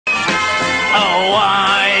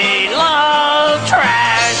I love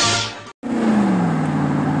trash.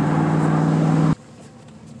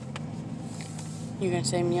 You gonna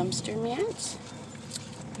say Yumster Mance?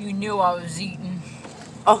 You knew I was eating.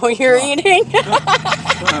 Oh, you're eating?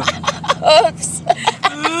 Oops.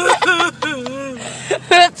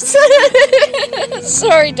 Oops.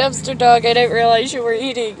 Sorry, dumpster dog. I didn't realize you were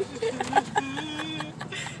eating.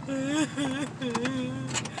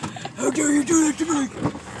 How dare you do that to me?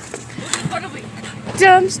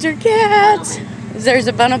 Dumpster cats. There's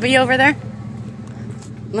a Bunnelby over there.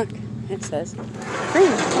 Look, it says.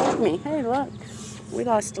 Green told me. Hey, look. We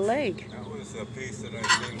lost a leg. That was a piece that I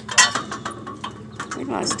think We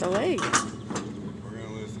lost a leg. we're going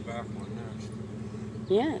to lose the back one next.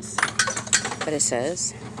 Yes. But it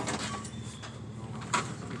says.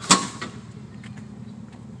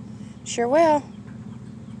 Sure will.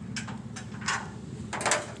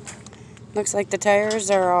 Looks like the tires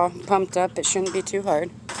are all pumped up. It shouldn't be too hard.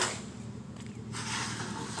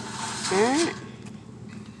 Alright.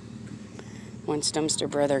 Once Dumpster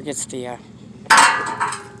Brother gets the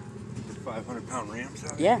 500-pound Rams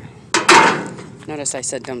out? yeah. Notice I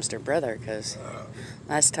said Dumpster Brother because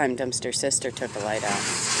last time Dumpster Sister took a light out.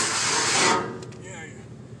 Yeah, you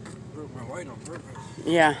broke my light on purpose.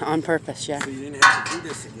 Yeah, on purpose, yeah. So you didn't have to do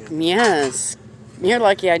this again. Yes. You're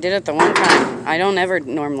lucky I did it the one time. I don't ever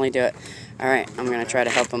normally do it. Alright, I'm going to try to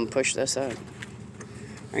help him push this up.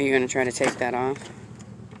 Are you going to try to take that off?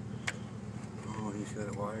 Oh, he's got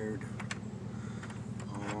it wired.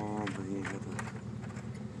 Oh, but he got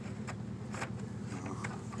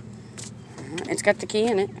the... It's got the key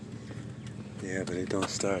in it. Yeah, but it don't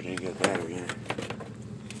start. It ain't got battery in it.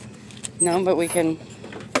 No, but we can...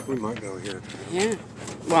 We might go here. Yeah.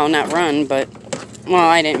 Well, not run, but... Well,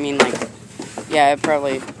 I didn't mean like... Yeah, it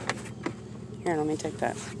probably... Here, let me take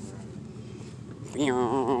that.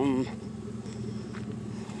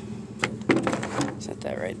 Set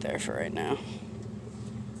that right there for right now.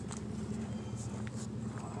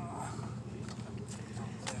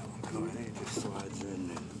 Oh, I think it just slides in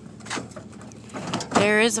there.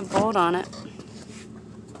 There is a bolt on it.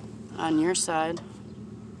 On your side.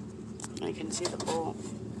 I can see the bolt.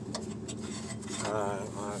 Well,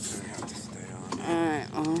 that's going to have to stay on.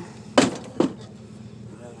 Alright, well...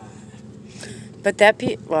 But that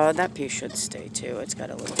piece, well, that piece should stay too. It's got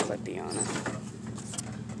a little clippy on it.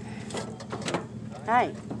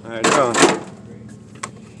 Hi. How you doing?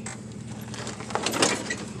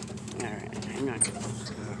 Alright, hang on.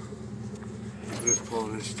 Just pull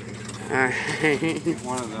this straight. Alright.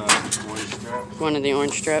 One of the orange straps. One of the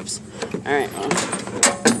orange straps. Alright, well.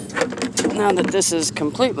 Now that this is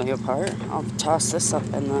completely apart, I'll toss this up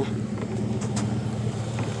in the...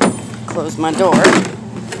 Close my door.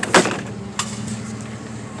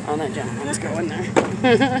 Oh, that gentleman's going there.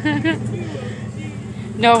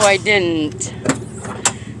 No, I didn't.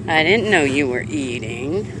 I didn't know you were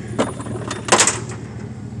eating.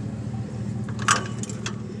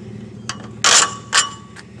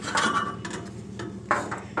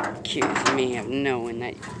 Accuse me of knowing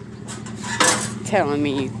that. Telling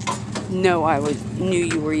me you know knew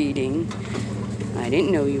you were eating. I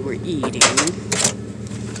didn't know you were eating.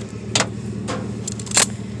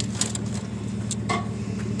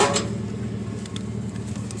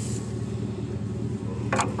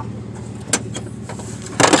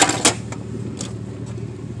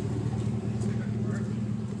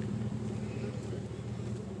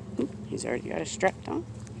 He's already got it strapped on.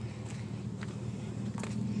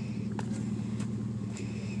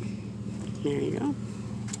 There you go.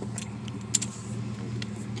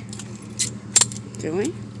 Do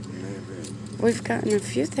we? Maybe. We've gotten a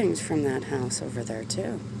few things from that house over there,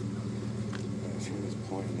 too. She was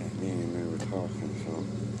pointing at me and we were talking, so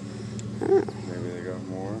Oh, maybe they got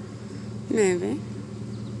more. maybe.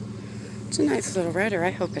 It's a nice little rider.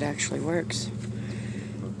 I hope it actually works.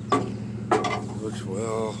 Looks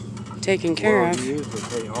well. Taken care of. Used, but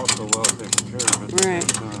they also well taken care of at the Right.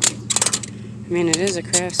 same time. I mean, it is a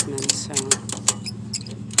Craftsman, so...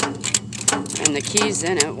 And the key's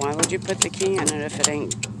in it. Why would you put the key in it if it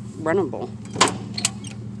ain't runnable?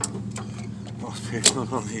 Most people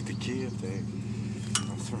don't need the key if they...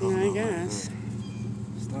 Yeah, I guess.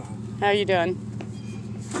 Stuff. How you doing?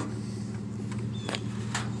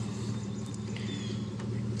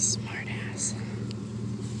 Smart ass.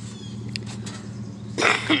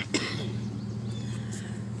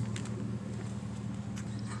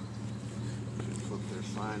 Flip their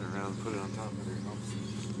sign around, put it on top of their house.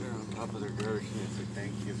 They're on top of their garbage and say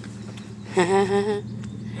thank you.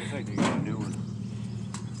 Looks like you got a new one.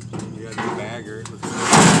 You got a new bagger. It looks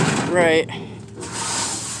like. Right.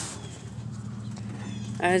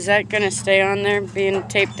 Is that going to stay on there being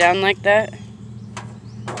taped down like that?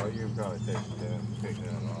 Oh, you can probably take that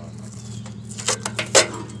off.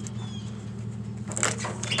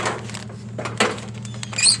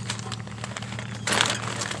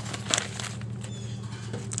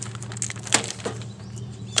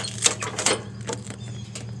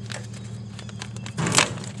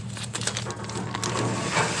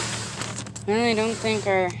 I really don't think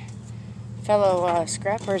our fellow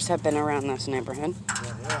scrappers have been around this neighborhood.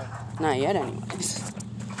 Yeah. Not yet, anyways.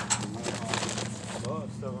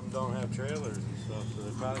 Most of them don't have trailers and stuff, so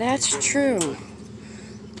they probably That's can't get true. them.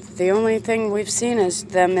 The only thing we've seen is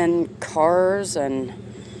them in cars and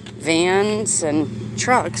vans and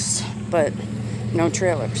trucks, but no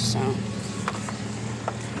trailers, so.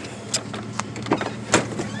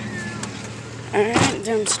 Alright,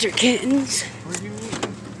 dumpster kittens. What are you eating?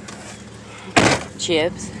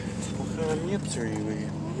 Chips. What kind of nips are you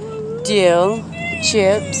eating? Dill.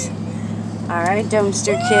 Chips. Alright,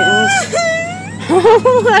 dumpster kittens.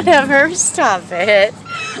 Whatever, stop it.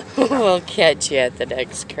 We'll catch you at the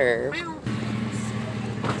next curve.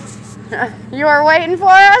 You are waiting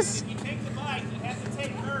for us? You take the bike, you have to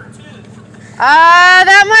take her too.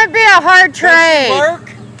 That might be a hard trade.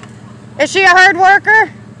 Work? Is she a hard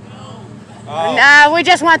worker? Oh. Nah, we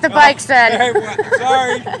just want the bikes then. Hey,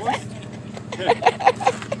 sorry.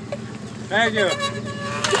 Thank you.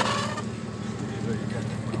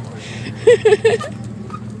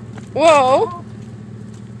 Whoa.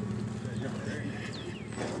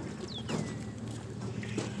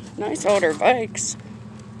 Nice older bikes.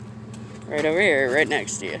 Right over here, right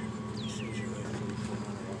next to you.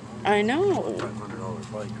 I know.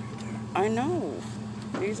 $500 bike right there. I know.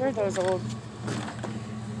 These are those old.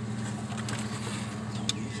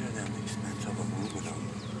 These are them expensive aluminum.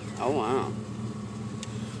 Oh, wow.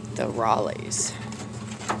 The Raleighs.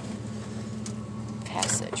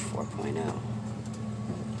 Passage 4.0.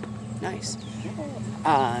 Nice.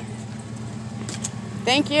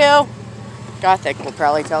 Thank you. Gothic will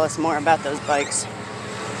probably tell us more about those bikes.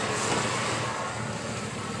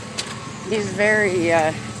 He's very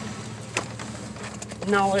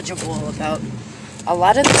knowledgeable about a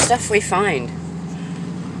lot of the stuff we find.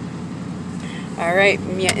 Alright,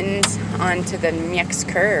 mittens onto the next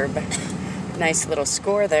curb. Nice little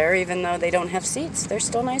score there, even though they don't have seats. They're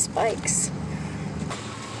still nice bikes.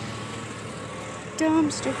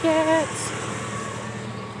 Dumpster cats.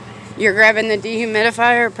 You're grabbing the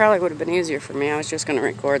dehumidifier? Probably would have been easier for me. I was just going to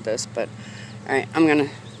record this, but alright, I'm going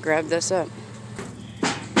to grab this up. I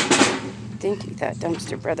think that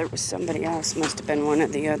dumpster brother was somebody else. Must have been one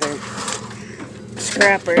of the other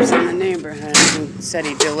scrappers in the neighborhood who said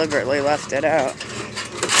he deliberately left it out.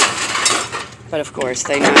 But of course,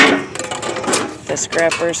 they know the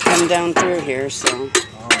scrappers come down through here, so.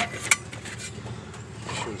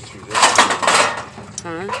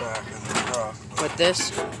 Huh? Back in the truck. With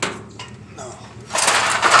this? No.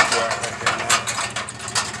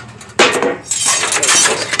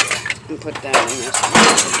 And put that in this.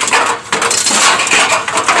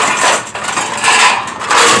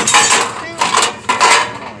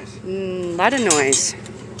 Lot of noise.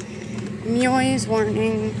 Noise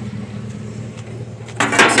warning.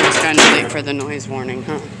 So it's kind of late for the noise warning,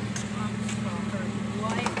 huh?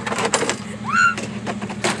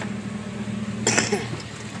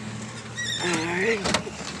 Alright.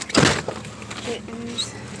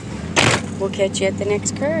 Kittens. We'll catch you at the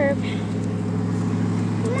next curb.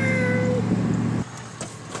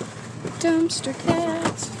 Dumpster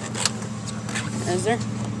cats. Is there?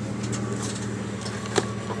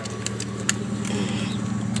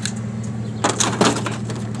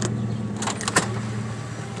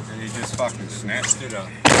 And he just fucking snatched it up.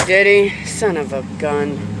 Did he? Son of a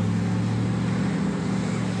gun.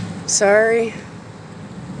 Sorry.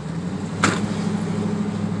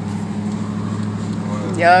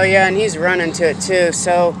 Oh yeah, and he's running to it too,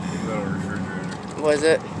 so. Little refrigerator. Was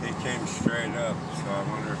it? He came straight up, so I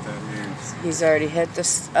wonder if that means. He's already hit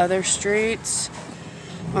the other streets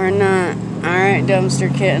or not. Alright,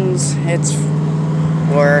 dumpster kittens.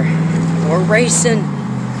 We're racing.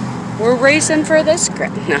 We're racing for this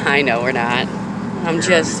crap. No, I know we're not. I'm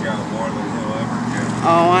just. He's got more than he'll ever get.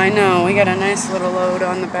 Oh, I know. We got a nice little load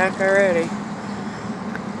on the back already.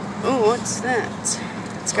 Oh, what's that?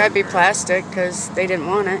 It's gotta be plastic because they didn't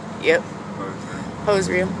want it. Yep. Hose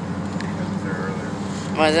reel.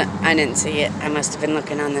 Was it? I didn't see it. I must have been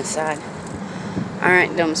looking on this side.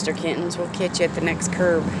 Alright, dumpster kittens. We'll catch you at the next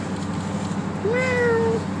curb.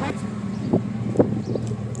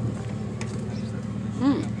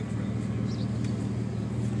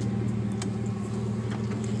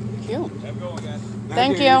 Cute.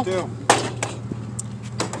 Thank you.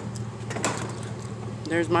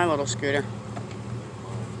 There's my little scooter.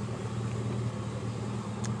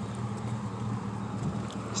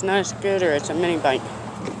 It's not a scooter, it's a mini bike.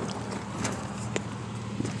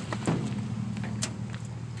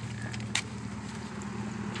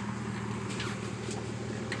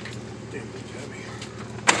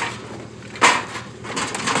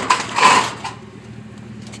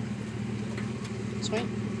 Sweet.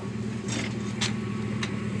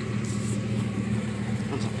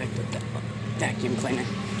 Also picked up that vacuum cleaner.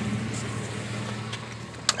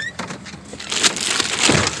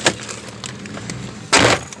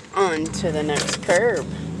 On to the next curb.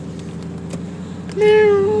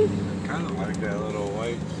 Meow. Kind of like that little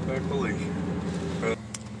white speculation.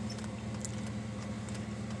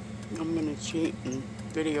 I'm gonna cheat and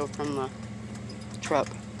video from the truck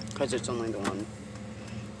because it's only the one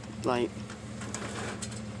light.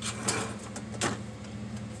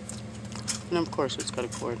 And of course it's got a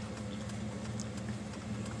cord.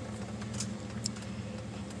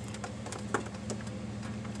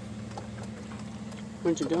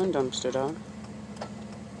 What you doing, dumpster dog?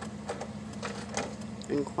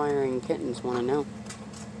 Inquiring kittens want to know.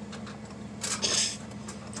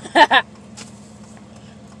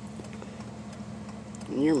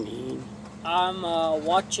 You're mean. I'm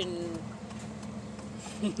watching.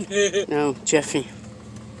 No, Jeffy.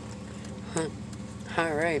 Huh.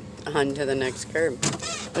 All right, on to the next curb.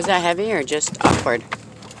 Was that heavy or just awkward?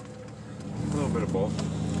 A little bit of both.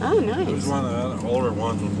 Oh, It was nice. one of the older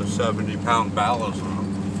ones with the 70-pound ballast on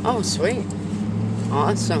them. Oh, sweet.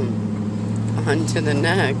 Awesome. On to the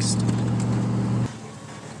next.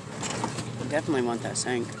 Definitely want that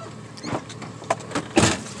sink.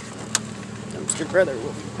 Dumpster brother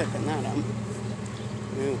will be picking that up.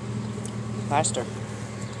 Ooh, faster.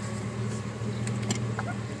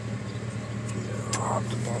 I'll have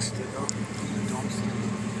to bust it up.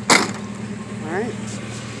 All right.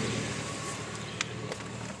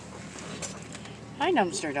 Hi,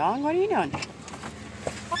 dumpster dog. What are you doing?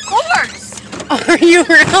 Of course. Are you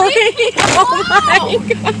really? Oh my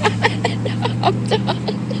god. I'm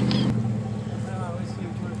done.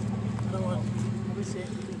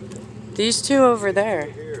 These two over there.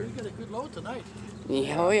 You got a good load tonight.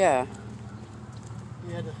 Yeah, oh yeah.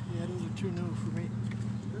 Yeah, those are too new for me.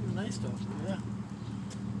 Those are nice stuff. Yeah.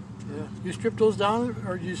 Yeah. You strip those down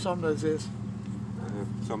or use some as is?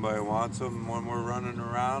 If somebody wants them when we're running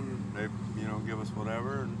around, they give us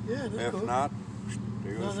whatever. And Yeah, that's if cool. not,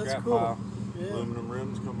 they go No, to that's scrap cool. pile. Yeah. Aluminum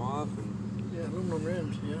rims come off, and Yeah, aluminum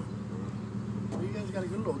rims. Yeah. Well, you guys got a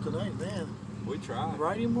good load tonight, man. we try.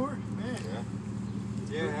 Riding more, man. Yeah.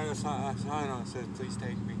 Yeah, it had a sign on it that said, "Please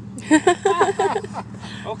take me."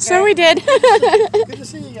 Okay. So we did. Good to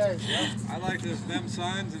see you guys. I like them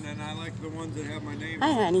signs, and then I like the ones that have my name.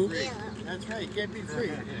 Hi, honey. Free. That's right. You can't be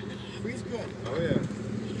free. Free's good. Oh yeah.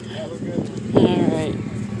 Yeah, we're good. All right.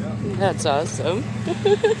 That's awesome.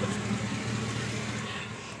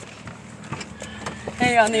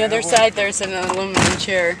 Hey, on the other side, there's an aluminum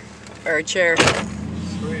chair, or a chair.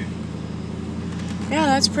 Sweet. Yeah,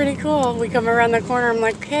 that's pretty cool. We come around the corner, I'm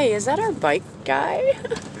like, hey, is that our bike guy?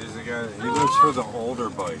 He's the guy. He looks for the older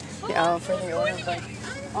bikes. Oh, for the older bike.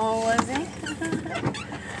 Oh, was he?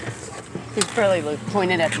 He's probably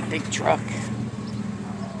pointed at the big truck.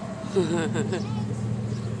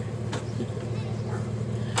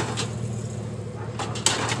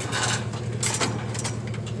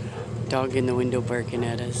 Dog in the window barking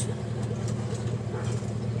at us.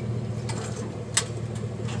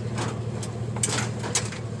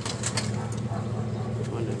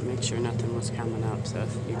 Wanted to make sure nothing was coming up, so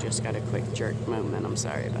if you just got a quick jerk moment, I'm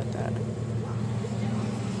sorry about that.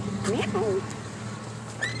 Meow.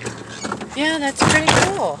 Yeah, that's pretty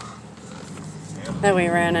cool. That we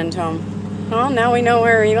ran into him. Well, now we know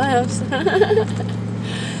where he lives.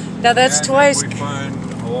 Now that's And twice. We find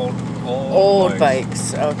Old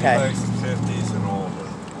bikes. Okay. He likes the 50s and older.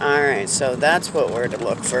 Alright, so that's what we're to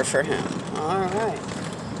look for him. Alright.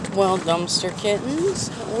 Well, dumpster kittens,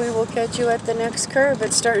 we will catch you at the next curb.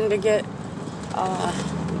 It's starting to get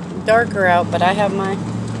darker out, but I have my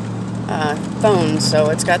phone, so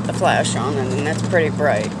it's got the flash on, and that's pretty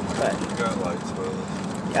bright. But You got lights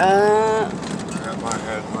with us.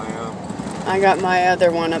 I I got my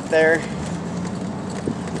other one up there.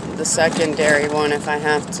 The secondary one, if I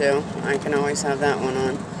have to. I can always have that one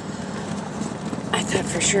on. I thought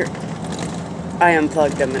for sure I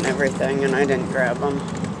unplugged them and everything, and I didn't grab them.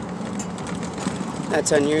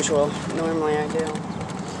 That's unusual. Normally I do.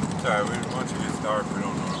 Sorry, once it gets dark, we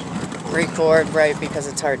don't know. Record, right, because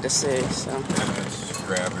it's hard to see, so. And it's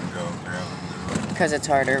grab and go. Because it's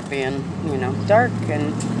harder being, dark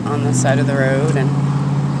and on the side of the road, and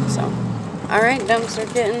so. Alright, dumpster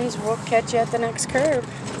kittens, we'll catch you at the next curb.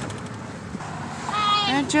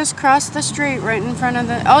 I just crossed the street right in front of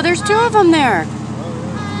the... Oh, there's two of them there.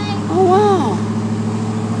 Oh, wow.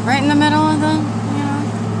 Right in the middle of the,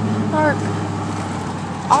 park.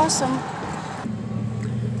 Awesome.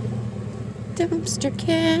 Dumpster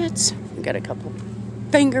kits. We got a couple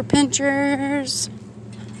finger pinchers.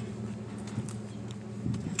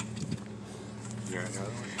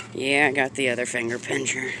 Yeah, I got the other finger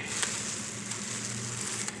pincher.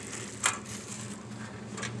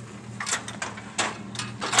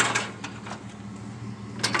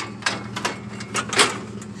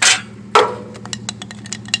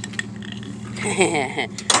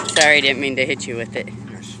 Sorry, didn't mean to hit you with it.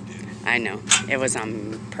 Yes, you did. I know. It was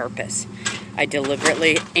on purpose. I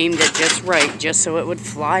deliberately aimed it just right, just so it would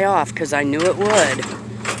fly off, because I knew it would.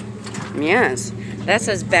 Yes. That's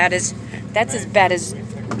as bad as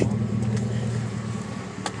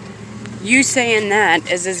you saying that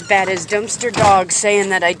is as bad as Dumpster Dog saying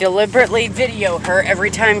that I deliberately video her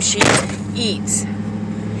every time she eats.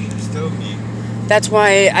 She's still eating. That's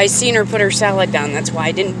why I seen her put her salad down. That's why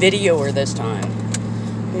I didn't video her this time.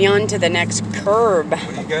 Me on to the next curb.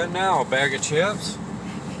 What do you got now? A bag of chips?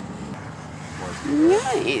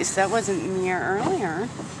 Nice. That wasn't me earlier.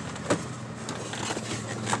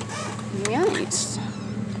 Nice.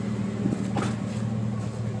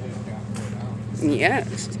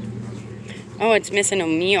 Yes. Oh, it's missing a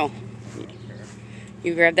meal.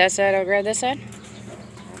 You grab that side, I'll grab this side.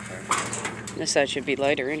 Okay. This side should be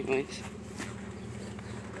lighter anyways.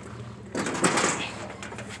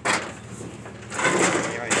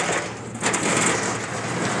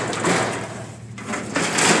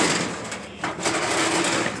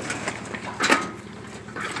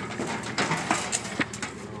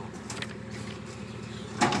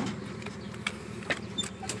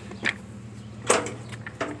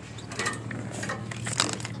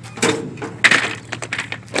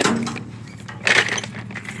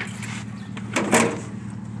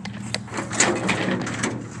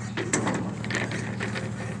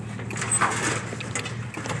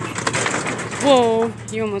 Whoa,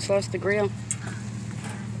 you almost lost the grill.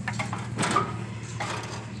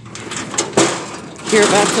 You're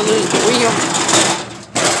about to lose the wheel.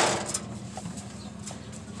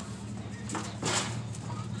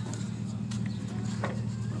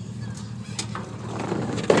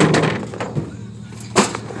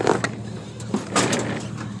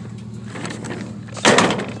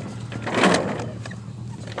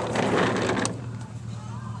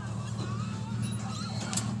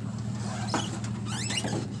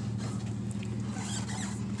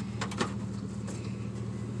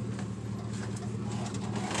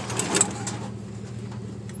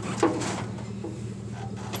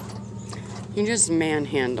 You just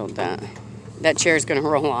manhandled that. That chair's gonna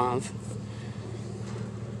roll off.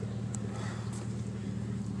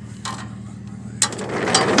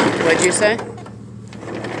 What'd you say?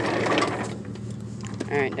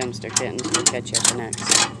 Alright, dumpster kittens. We'll catch you at the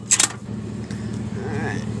next.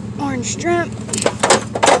 Alright, orange strip.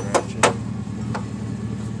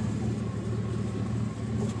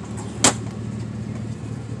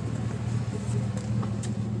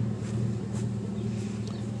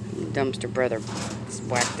 Dumpster brother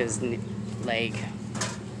whacked his leg.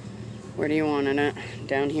 Where do you want it at?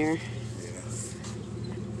 Down here?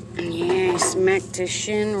 Yeah, he smacked his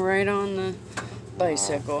shin right on the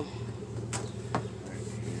bicycle.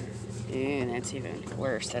 Yeah, that's even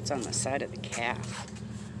worse. That's on the side of the calf.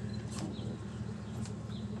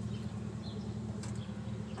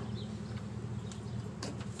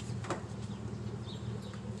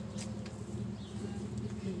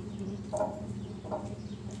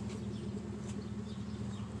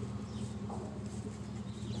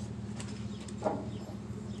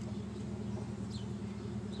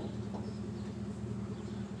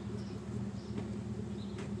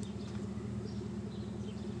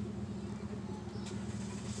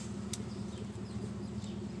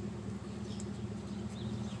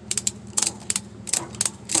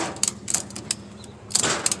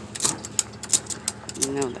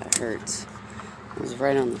 You know that hurts. It was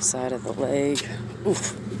right on the side of the leg.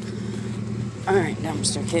 Oof. Alright,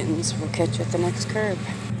 dumpster kittens. We'll catch you at the next curb.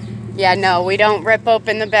 Yeah, no, we don't rip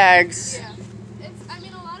open the bags. Yeah. I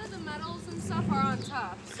mean, a lot of the metals and stuff are on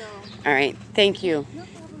top, so. Alright, thank you. No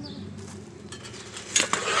problem.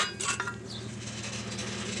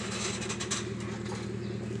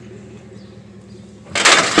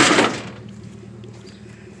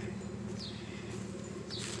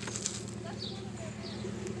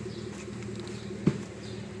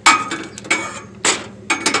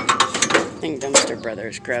 think Dumpster Brother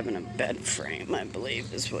is grabbing a bed frame, I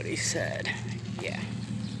believe is what he said. Yeah.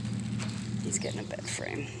 He's getting a bed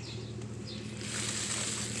frame.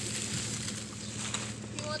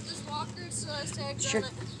 You want this walker? So has tags Sure. on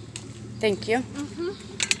it. Thank you.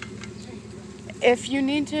 If you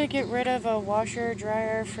need to get rid of a washer,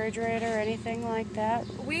 dryer, refrigerator, anything like that,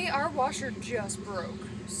 Our washer just broke,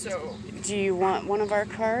 so. do you want one of our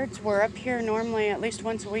cards? We're up here normally at least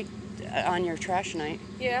once a week on your trash night.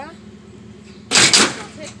 Yeah. I'll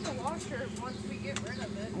take the washer once we get rid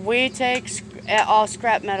of it. We take all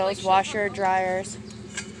scrap metals, washer, dryers.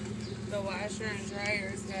 The washer and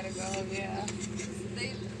dryer's gotta go, yeah.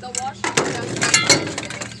 The washer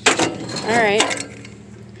just All right.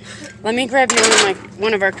 Let me grab you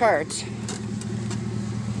one of our cards.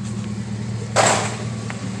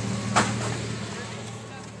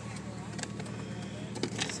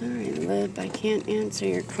 Sorry, Lib, I can't answer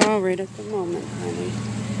your call right at the moment, honey.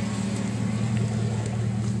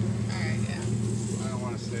 I don't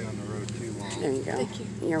want to stay on the road too long. There you go. Thank you.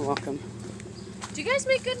 You're welcome. Do you guys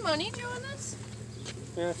make good money doing this?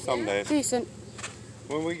 Yeah, some days. Decent.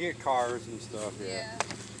 When we get cars and stuff, yeah.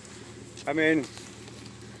 I mean,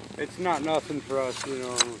 it's not nothing for us, you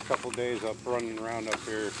know, a couple days up running around up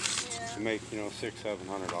here to make, you know,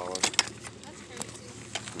 $600-700. That's crazy.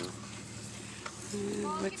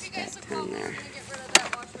 Well, I'll give What's you guys that a call down when there? we're gonna get rid of that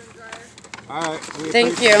washer and dryer. All right.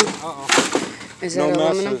 Thank you. Uh-oh. Is No that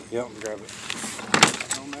aluminum? messes. Yep, grab it.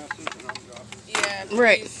 No messes and I'll drop it. Yeah,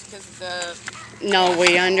 Right. because the No,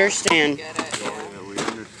 we understand. get it, yeah. Yeah, we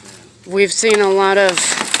understand. We've seen a lot of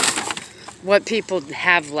what people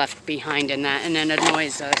have left behind in that, and it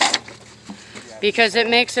annoys us. Because it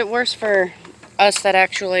makes it worse for us that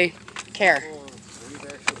actually care. Well, we've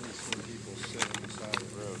actually seen people sit on the side of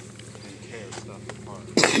the road and tear stuff apart.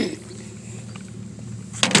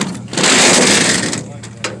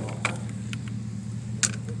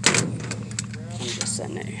 I'm just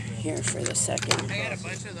setting it here for the second. I got a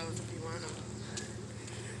bunch of those if you want them.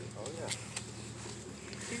 Oh yeah.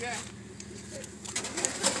 You got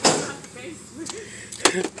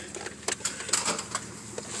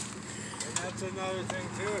And that's another thing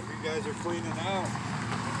too, if you guys are cleaning out,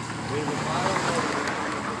 leave a pile over there.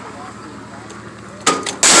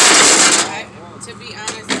 To be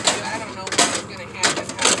honest with you, I don't know what's gonna happen,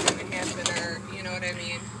 how it's gonna happen, or you know what I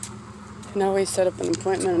mean. Now we set up an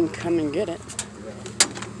appointment and come and get it.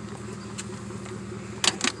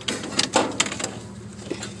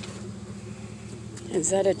 Is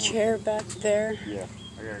that a chair back there? Yeah,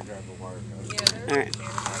 I gotta grab a wire cutter. Yeah, there's Alright. a chair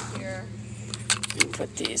right here. And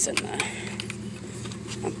put these in the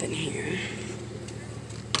up in here.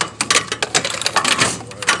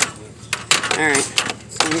 Alright.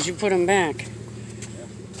 As long as you put them back.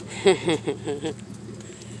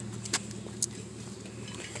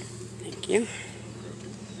 Thank you.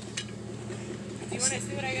 Do you want to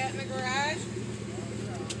see what I got in the garage?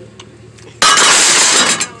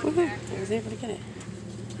 Woohoo! I was able to get it.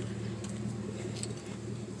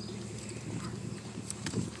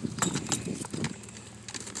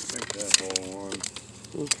 Take that whole one.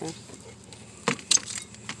 Okay.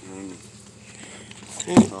 And,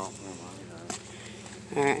 Alright. oh, never mind.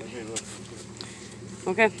 Alright. Let me look.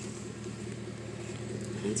 Okay.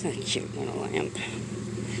 That's a cute little lamp.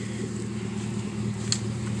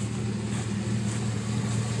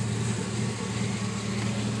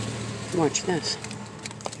 Watch this.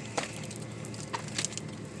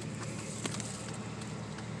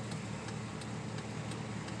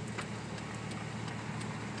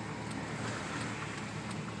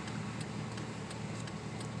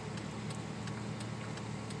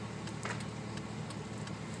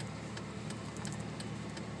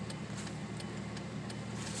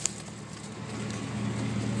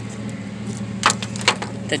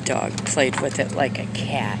 The dog played with it like a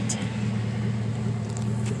cat.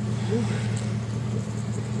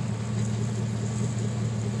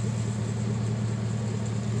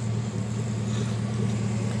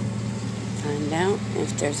 Find out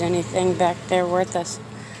if there's anything back there worth us.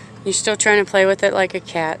 You still trying to play with it like a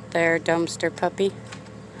cat there, dumpster puppy?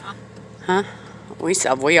 Huh?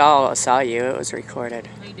 We all saw you. It was recorded.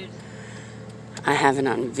 I did. I have it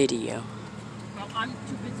on video. Well, I'm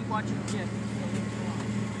too busy watching Jim.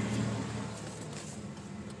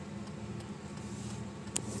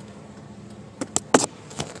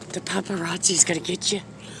 The paparazzi's gonna get you.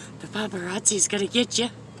 The paparazzi's gonna get you.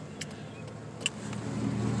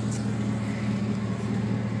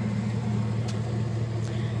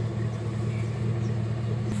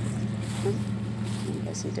 I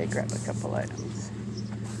guess he did grab a couple items.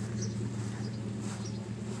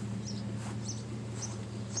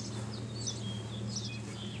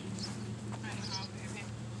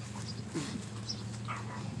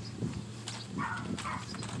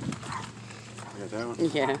 that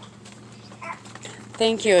one. Yeah.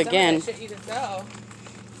 Thank you Some of again. that shit you could sell.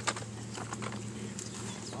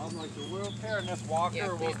 I'm like the wheelchair and this walker. Yeah,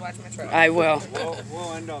 please watch my truck. I will.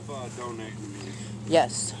 We'll end up donating these.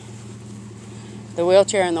 Yes. The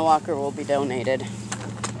wheelchair and the walker will be donated.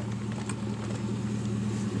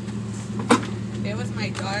 It was my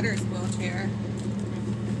daughter's wheelchair.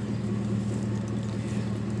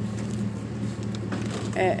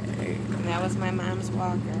 And that was my mom's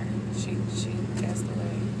walker. She passed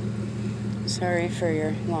away. Sorry for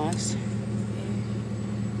your loss.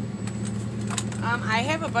 I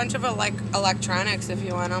have a bunch of electronics if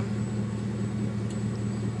you want them.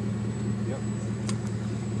 Yep.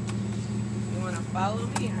 You want to follow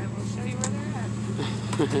me? I will show you where they're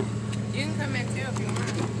at. You can come in too if you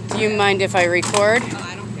want. Do you mind if I record? Oh,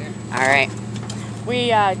 I don't care. All right. We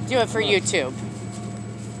do it for YouTube.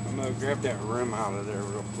 I'm gonna grab that rim out of there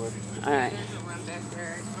real quick. All right. There's a run back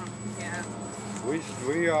there. Yeah.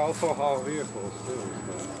 We also haul vehicles too.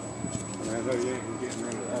 So. I know you ain't getting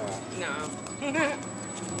rid of that. No. Those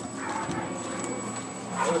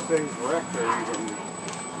things wrecked are even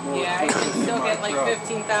more. Yeah, I expensive can than still my get like truck.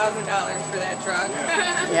 $15,000 for that truck.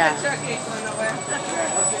 Yeah. Yeah. That truck ain't going nowhere.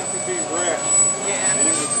 Yeah, that thing could be wrecked, Yeah. and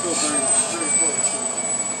it would still bring pretty close.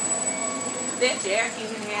 That jack you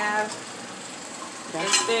can have.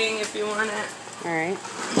 This thing if you want it. All right.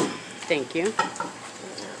 Thank you.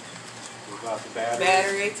 About the battery.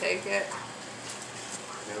 Battery, take it.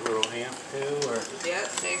 That little amp too, or Yep,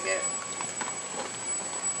 take it.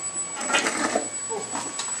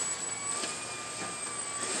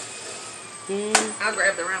 I'll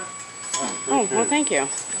grab the rim. Oh, well, thank you.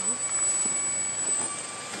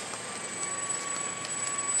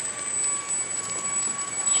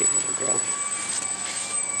 Cute little girl.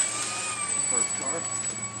 first car.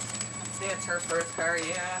 That's her first car,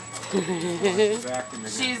 yeah. Vacuum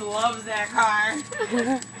again. She loves that car.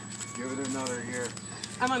 Give it another year.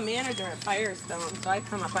 I'm a manager at Firestone, so I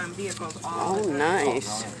come up on vehicles all Oh, the time.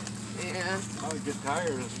 nice. Yeah. Oh, get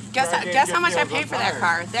tires. Guess how much I paid for that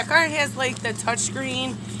car? That car has like the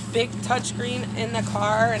touchscreen, big touchscreen in the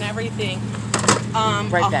car and everything.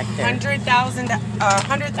 Right back there. 100,000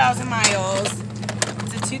 miles.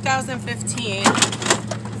 It's a 2015.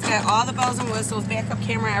 It's got all the bells and whistles, backup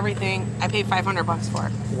camera, everything. I paid $500 for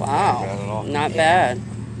it. Wow. Not bad.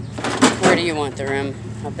 Where do you want the rim?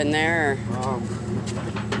 Up in there? Or?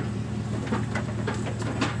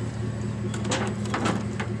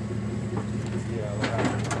 Yeah,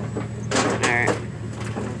 All right.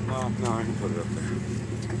 well, no, I can put it up there.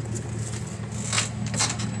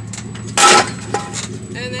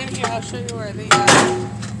 And then here, I'll show you where the it's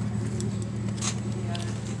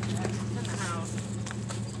in the house.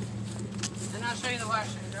 And I'll show you the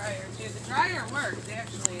washer and dryer too. The dryer works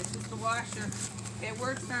actually. It's just the washer. It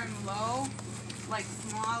works on low, like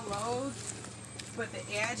small loads, but the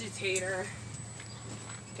agitator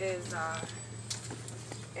is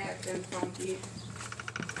acting funky.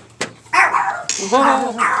 Ava,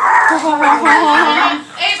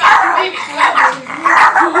 baby, come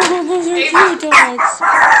Those are cute dogs.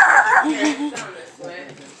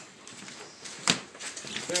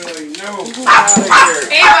 No, out of here.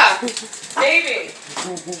 Ava, baby.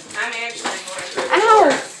 I'm actually going to. Ow!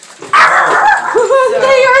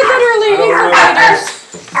 They are literally incubators.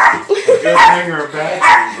 A good thing or a bad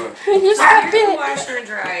thing, I just got Here's the bit. washer and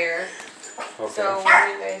dryer. but So when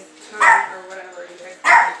you guys come or whatever, you guys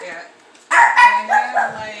can look at. I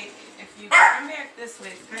have like, if you come back this way,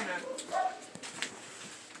 it's kind of,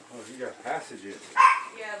 oh, you got passages.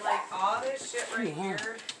 yeah, like all this shit right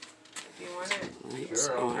here. If you want it. Lights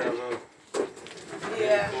Sure, I'll on. grab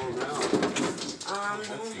Yeah. a full down. That's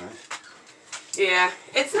nice. Yeah,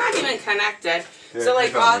 it's not even connected. Yeah, So it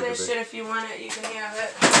like don't all need to this be. shit, if you want it, you can have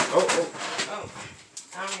it. Oh, Oh,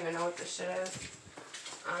 I don't even know what this shit is.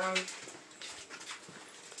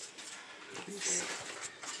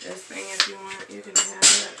 This thing, if you want, you can have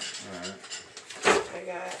it. alright. I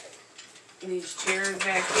got these chairs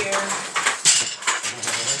back here.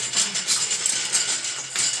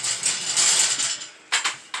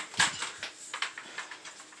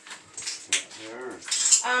 There.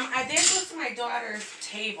 I did go to my daughter's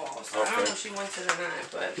table, so I don't know if she wants it or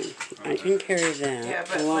not, but I can carry that Yeah,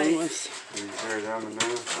 but along like- with. You can tear down the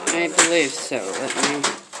nail. I believe so. Let me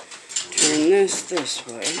turn this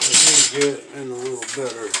way. Get it in a little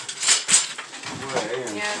better way.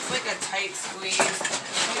 And yeah, it's like a tight squeeze. You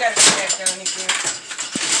gotta put that down, you can't.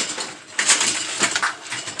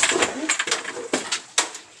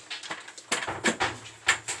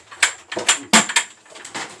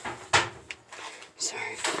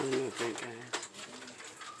 Sorry for the movement, guys.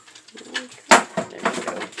 There we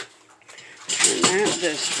go. Turn that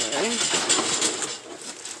this way.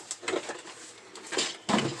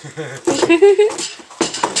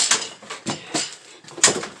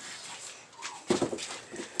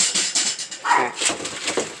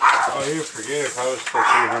 Oh, you forget if I was for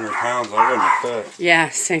 300 pounds, I wouldn't have fit. Yeah,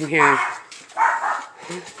 same here.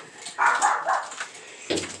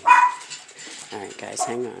 Alright guys,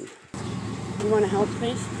 hang on. You want to help,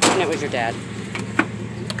 please? And it was your dad.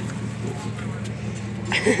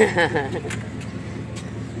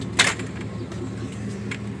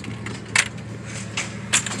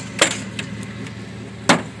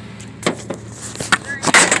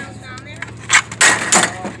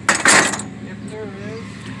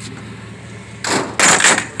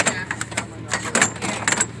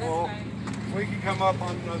 We can come up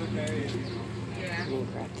on another day. Let me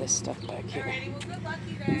grab this stuff back here. Alrighty, well, good luck,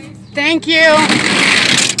 you guys. Thank you!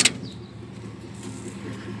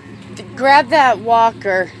 Grab that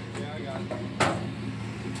walker. Yeah, I got it.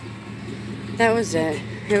 That was it.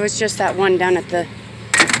 It was just that one down at the...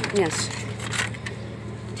 Yes.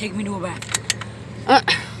 Take me to a bath.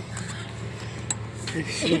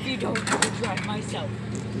 If you don't, I will drive myself.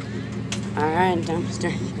 Alright,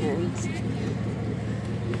 dumpster kids.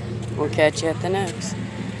 We'll catch you at the next.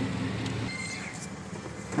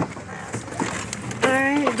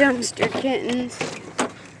 Alright, dumpster kittens.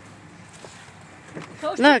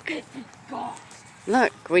 Look.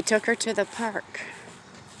 Look, we took her to the park.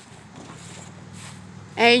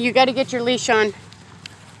 Hey, you gotta get your leash on.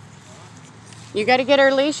 You gotta get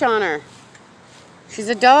her leash on her. She's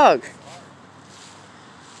a dog.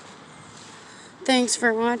 Thanks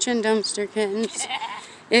for watching, Dumpster Kittens.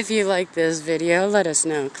 If you like this video, let us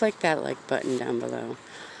know. Click that like button down below.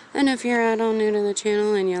 And if you're at all new to the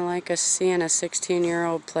channel and you like us seeing a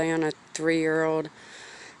 16-year-old play on a 3-year-old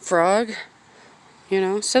frog, you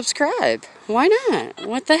know, subscribe. Why not?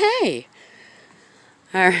 What the hey?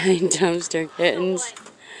 Alright, Dumpster Kittens.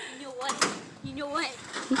 You know what?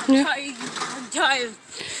 Yeah. I'm tired.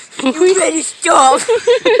 You better stop.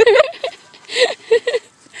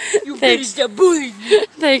 You better stop bullying me.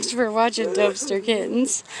 Thanks for watching, Dumpster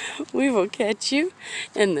Kittens. We will catch you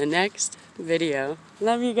in the next video.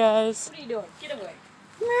 Love you guys. What are you doing? Get away.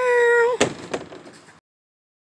 Meow.